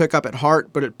undersaddle pickup at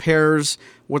heart, but it pairs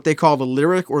what they call the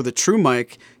lyric or the true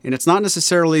mic, and it's not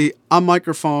necessarily a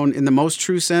microphone in the most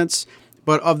true sense,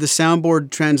 but of the soundboard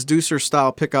transducer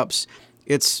style pickups,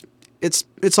 it's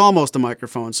almost a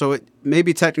microphone. So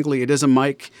maybe technically it is a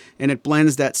mic, and it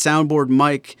blends that soundboard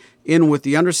mic in with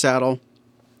the undersaddle.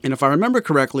 And if I remember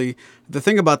correctly, the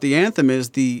thing about the Anthem is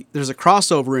there's a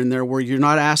crossover in there where you're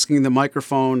not asking the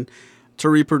microphone to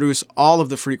reproduce all of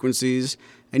the frequencies,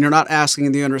 and you're not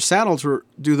asking the undersaddle to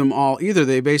do them all either.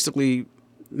 They basically,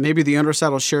 maybe the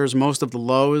undersaddle shares most of the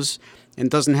lows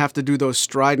and doesn't have to do those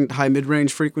strident high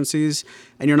mid-range frequencies,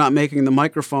 and you're not making the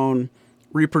microphone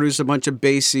reproduce a bunch of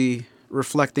bassy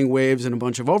reflecting waves and a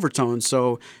bunch of overtones.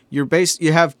 So you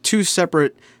have two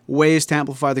separate ways to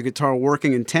amplify the guitar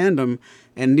working in tandem,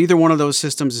 and neither one of those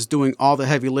systems is doing all the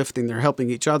heavy lifting. They're helping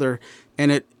each other.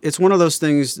 And it's one of those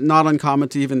things not uncommon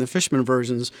to even the Fishman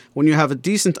versions. When you have a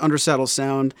decent undersaddle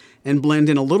sound and blend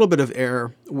in a little bit of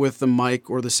air with the mic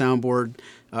or the soundboard,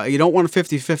 you don't want a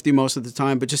 50-50 most of the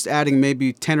time, but just adding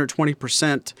maybe 10 or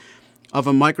 20% of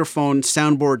a microphone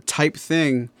soundboard type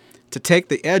thing to take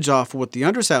the edge off what the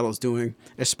undersaddle is doing,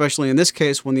 especially in this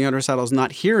case when the undersaddle is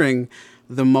not hearing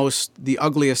the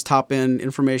ugliest top-end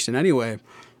information anyway.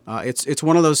 It's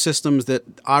one of those systems that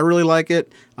I really like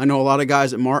it. I know a lot of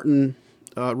guys at Martin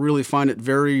really find it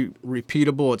very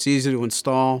repeatable. It's easy to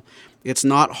install. It's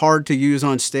not hard to use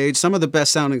on stage. Some of the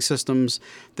best sounding systems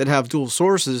that have dual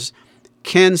sources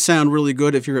can sound really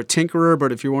good if you're a tinkerer,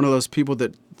 but if you're one of those people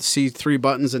that see 3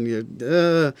 buttons and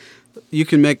you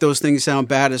can make those things sound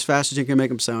bad as fast as you can make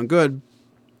them sound good.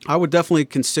 I would definitely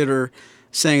consider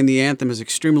saying the Anthem is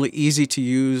extremely easy to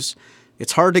use.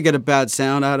 It's hard to get a bad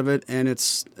sound out of it, and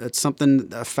it's something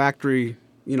a factory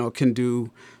can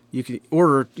do. You can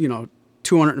order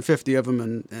 250 of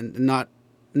them and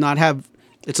not have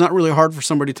it's not really hard for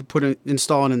somebody to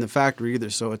install it in the factory either.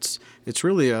 So it's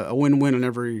really a win-win at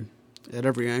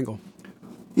every angle.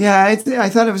 Yeah, I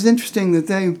thought it was interesting that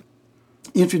they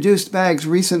introduced bags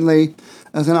recently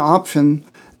as an option,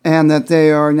 and that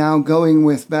they are now going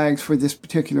with bags for this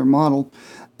particular model.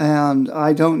 And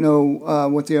I don't know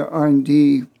what the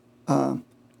R&D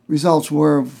results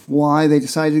were of why they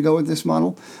decided to go with this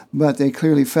model, but they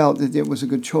clearly felt that it was a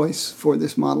good choice for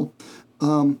this model.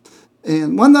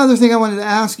 And one other thing I wanted to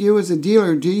ask you as a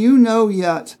dealer, do you know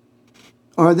yet,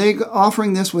 are they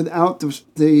offering this without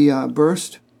the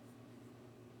burst?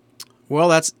 Well,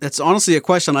 that's honestly a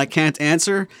question I can't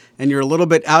answer, and you're a little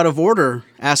bit out of order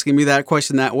asking me that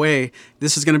question that way.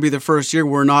 This is going to be the first year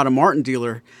we're not a Martin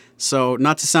dealer, so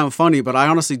not to sound funny, but I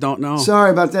honestly don't know.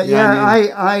 Sorry about that.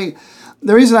 Yeah, I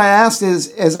the reason I asked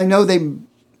is I know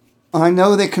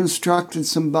they constructed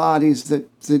some bodies that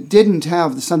didn't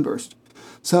have the sunburst,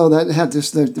 so that had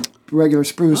the regular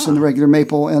spruce and the regular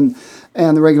maple and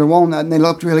the regular walnut, and they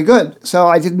looked really good. So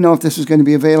I didn't know if this was going to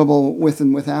be available with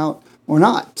and without or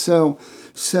not. So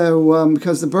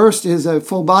because the burst is a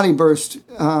full body burst,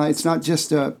 it's not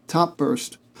just a top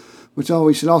burst, which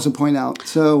we should also point out.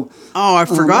 So I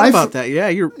forgot about that. Yeah,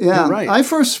 you're right. I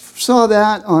first saw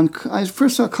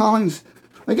Collins.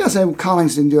 I guess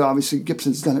Collins didn't do it. Obviously,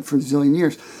 Gibson's done it for a zillion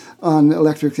years on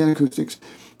electric and acoustics.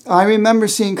 I remember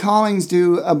seeing Collins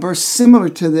do a burst similar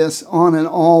to this on an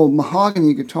all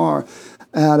mahogany guitar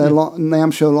at a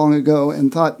NAMM show long ago,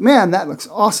 and thought, man, that looks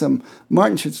awesome.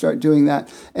 Martin should start doing that.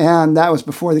 And that was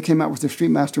before they came out with their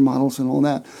Streetmaster models and all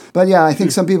that. But yeah, I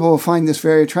think some people will find this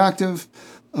very attractive.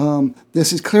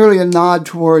 This is clearly a nod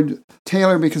toward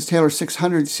Taylor, because Taylor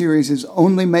 600 series is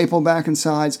only maple back and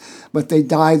sides, but they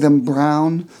dye them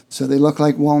brown, so they look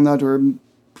like walnut or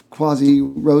quasi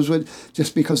rosewood,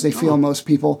 just because they feel most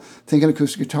people think an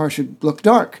acoustic guitar should look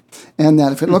dark, and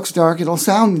that if it looks dark, it'll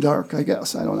sound dark, I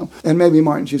guess. I don't know. And maybe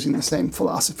Martin's using the same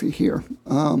philosophy here.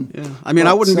 I mean,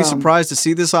 I wouldn't be surprised to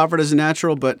see this offered as a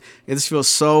natural, but this feels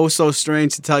so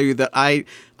strange to tell you that I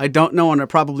don't know, and I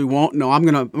probably won't know. I'm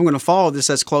gonna follow this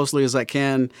as closely as I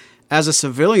can as a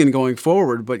civilian going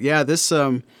forward. But yeah, this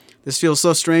feels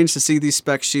so strange to see these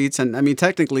spec sheets, and I mean,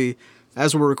 technically,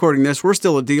 as we're recording this, we're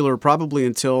still a dealer probably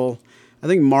until, I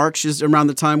think March is around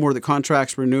the time where the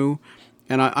contracts renew.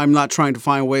 And I'm not trying to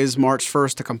find ways March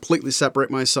 1st to completely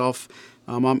separate myself.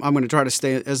 I'm going to try to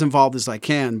stay as involved as I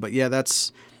can. But yeah,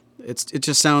 it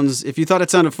just sounds, if you thought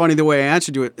it sounded funny the way I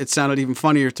answered you, it sounded even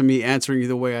funnier to me answering you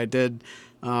the way I did.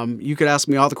 You could ask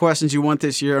me all the questions you want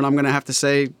this year, and I'm going to have to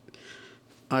say,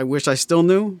 I wish I still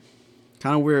knew.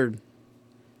 Kind of weird.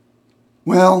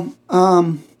 Well,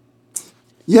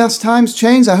 yes, times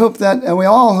change. I hope that, and we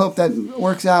all hope that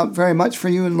works out very much for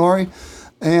you and Lori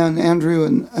and Andrew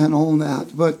and all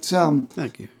that. But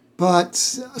thank you. But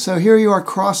so here you are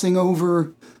crossing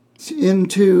over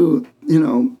into,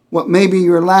 what may be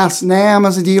your last NAMM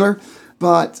as a dealer,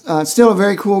 but still a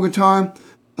very cool guitar.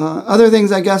 Other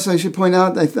things I guess I should point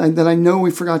out that I know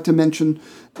we forgot to mention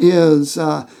is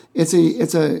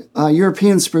it's a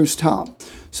European spruce top.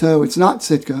 So it's not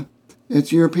Sitka,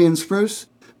 it's European spruce,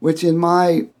 which to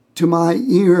my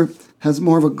ear has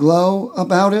more of a glow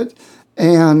about it,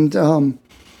 and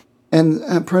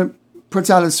puts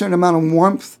out a certain amount of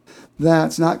warmth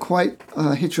that's not quite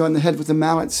hit you on the head with the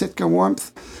mallet Sitka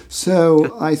warmth.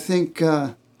 So I think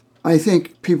it'll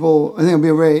be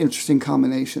a very interesting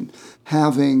combination,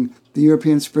 having the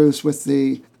European spruce with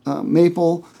the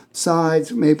maple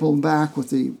sides, maple back with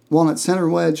the walnut center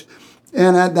wedge,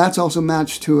 and that's also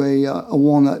matched to a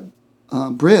walnut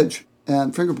bridge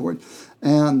and fingerboard.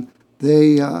 And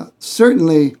they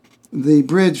certainly, the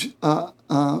bridge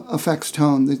affects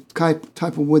tone, the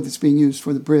type of wood that's being used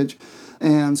for the bridge,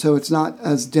 and so it's not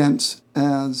as dense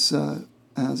as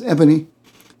ebony.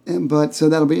 But so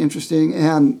that'll be interesting.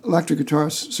 And electric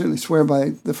guitarists certainly swear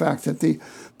by the fact that the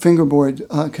fingerboard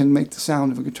can make the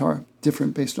sound of a guitar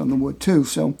different based on the wood too.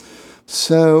 So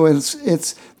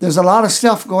it's there's a lot of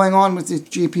stuff going on with the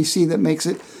GPC that makes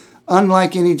it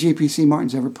unlike any GPC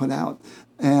Martin's ever put out.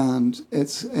 And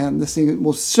this thing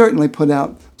will certainly put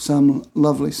out some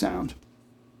lovely sound.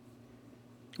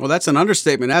 Well, that's an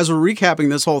understatement. As we're recapping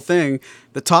this whole thing,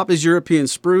 the top is European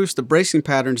spruce, the bracing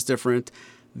pattern's different,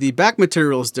 the back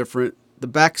material is different, the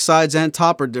back sides and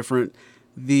top are different.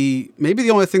 Maybe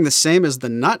the only thing the same is the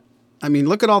nut. I mean,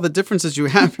 look at all the differences you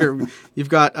have here. You've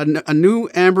got a new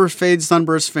amber fade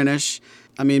sunburst finish.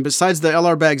 I mean, besides the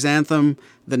LR Bag's Anthem,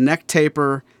 the neck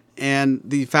taper, and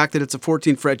the fact that it's a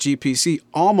 14-fret GPC,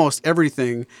 almost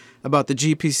everything about the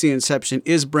GPC Inception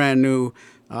is brand new.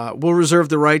 We'll reserve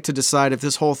the right to decide if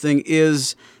this whole thing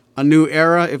is a new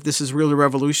era, if this is really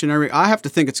revolutionary. I have to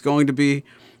think it's going to be.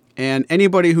 And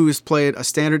anybody who has played a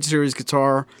standard series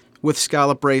guitar with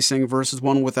scallop bracing versus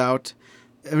one without,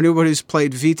 anybody who's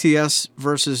played VTS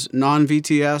versus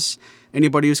non-VTS,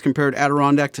 anybody who's compared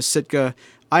Adirondack to Sitka,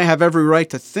 I have every right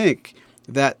to think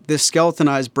that this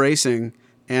skeletonized bracing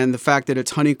and the fact that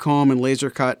it's honeycomb and laser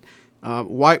cut,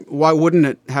 why wouldn't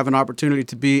it have an opportunity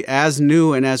to be as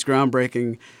new and as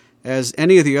groundbreaking as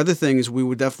any of the other things we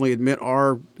would definitely admit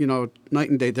are, night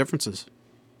and day differences?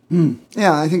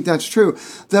 Yeah, I think that's true.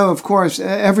 Though, of course,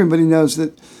 everybody knows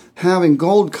that having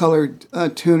gold-colored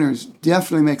tuners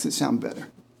definitely makes it sound better.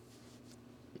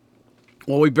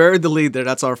 Well, we buried the lead there.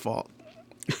 That's our fault.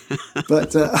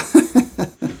 But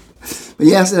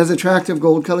yes, it has attractive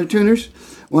gold-colored tuners.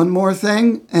 One more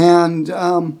thing, and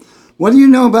what do you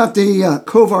know about the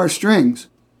Kovar strings?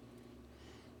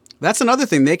 That's another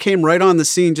thing. They came right on the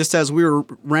scene just as we were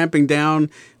ramping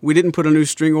down. We didn't put a new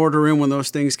string order in when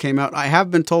those things came out. I have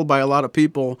been told by a lot of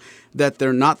people that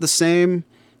they're not the same.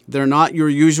 They're not your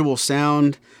usual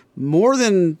sound. More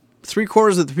than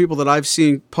 3/4 of the people that I've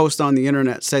seen post on the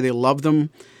internet say they love them.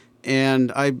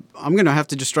 And I'm going to have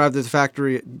to just drive to the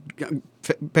factory,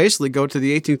 basically go to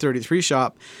the 1833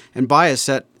 shop and buy a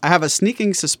set. I have a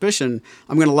sneaking suspicion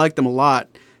I'm going to like them a lot.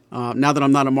 Now that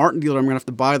I'm not a Martin dealer, I'm going to have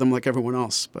to buy them like everyone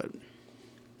else. But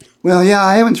Well, yeah,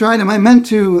 I haven't tried them. I meant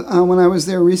to when I was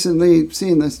there recently,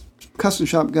 seeing the custom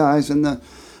shop guys and the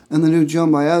new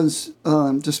Joan Baez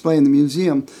display in the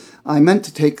museum. I meant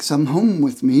to take some home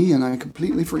with me, and I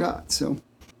completely forgot. So,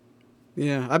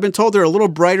 yeah, I've been told they're a little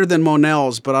brighter than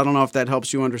Monell's, but I don't know if that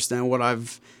helps you understand what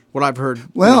I've heard.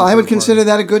 Well, I would consider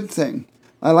that a good thing.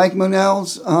 I like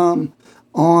Monell's on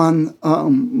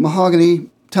mahogany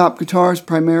top guitars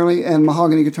primarily, and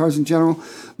mahogany guitars in general,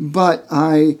 but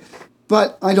I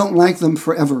don't like them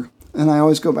forever, and I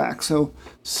always go back. So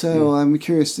I'm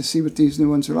curious to see what these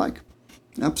new ones are like.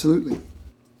 Absolutely.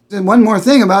 And one more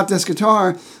thing about this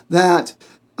guitar that,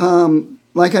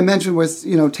 like I mentioned with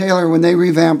Taylor when they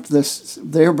revamped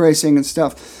their bracing and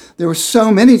stuff, there were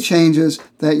so many changes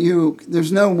that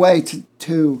there's no way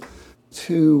to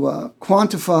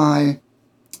quantify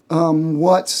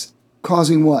what's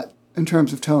causing what in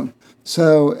terms of tone.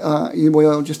 So you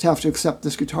will just have to accept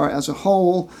this guitar as a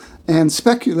whole and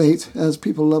speculate, as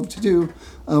people love to do,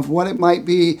 of what it might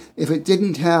be if it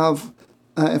didn't have,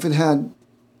 if it had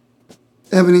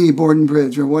ebony board and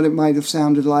bridge, or what it might have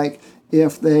sounded like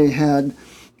if they had,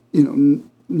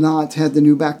 not had the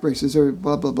new back braces, or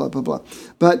blah, blah, blah, blah, blah.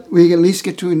 But we at least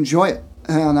get to enjoy it.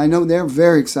 And I know they're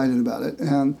very excited about it.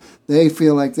 And they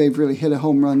feel like they've really hit a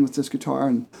home run with this guitar.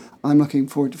 And I'm looking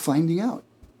forward to finding out.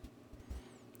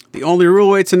 The only real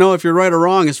way to know if you're right or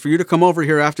wrong is for you to come over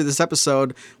here after this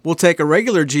episode. We'll take a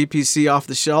regular GPC off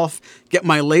the shelf, get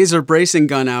my laser bracing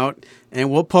gun out, and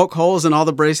we'll poke holes in all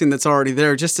the bracing that's already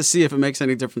there just to see if it makes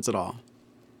any difference at all.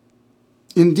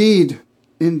 Indeed.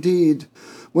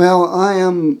 Well,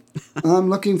 I'm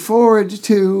looking forward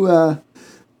to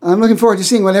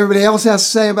seeing what everybody else has to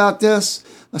say about this,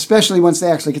 especially once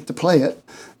they actually get to play it.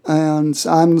 And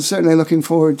I'm certainly looking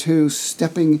forward to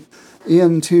stepping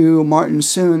into Martin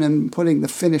soon and putting the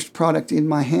finished product in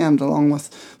my hand, along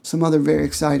with some other very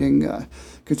exciting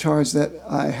guitars that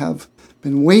I have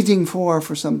been waiting for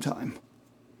some time.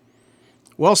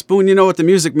 Well, Spoon, you know what the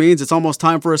music means. It's almost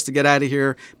time for us to get out of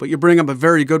here, but you bring up a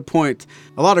very good point.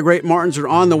 A lot of great Martins are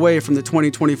on the way from the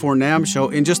 2024 NAMM show.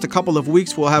 In just a couple of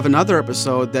weeks, we'll have another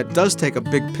episode that does take a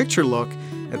big picture look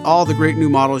at all the great new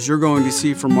models you're going to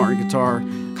see from Martin Guitar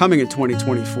coming in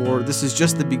 2024. This is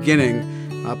just the beginning.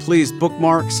 Please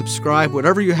bookmark, subscribe,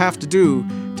 whatever you have to do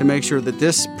to make sure that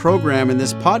this program and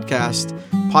this podcast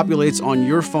populates on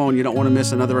your phone. You don't want to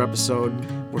miss another episode.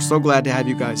 We're so glad to have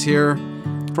you guys here.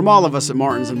 From all of us at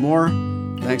Martins and More,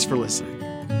 thanks for listening.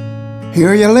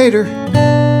 Hear you later.